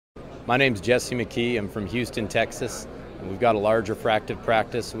My name's Jesse McKey. I'm from Houston, Texas. And we've got a large refractive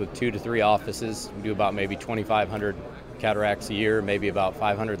practice with 2 to 3 offices. We do about maybe 2,500 cataracts a year, maybe about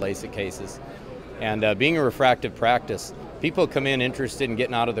 500 LASIK cases. And being a refractive practice, people come in interested in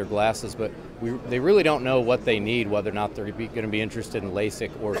getting out of their glasses, but they really don't know what they need, whether or not they're going to be interested in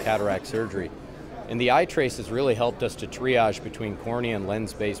LASIK or cataract surgery. And the iTrace has really helped us to triage between cornea and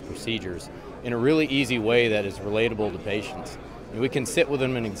lens-based procedures in a really easy way that is relatable to patients. And we can sit with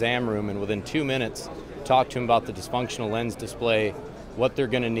them in an exam room and within 2 minutes talk to them about the dysfunctional lens display, what they're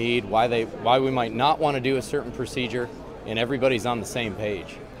going to need, why we might not want to do a certain procedure, and everybody's on the same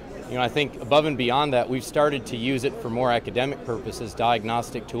page. You know, I think above and beyond that, we've started to use it for more academic purposes,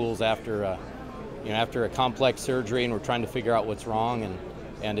 diagnostic tools after a complex surgery, and we're trying to figure out what's wrong,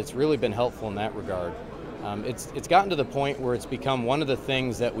 and it's really been helpful in that regard. It's gotten to the point where it's become one of the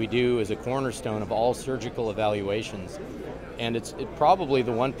things that we do as a cornerstone of all surgical evaluations, and it's probably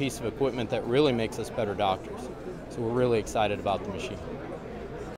the one piece of equipment that really makes us better doctors. So we're really excited about the machine.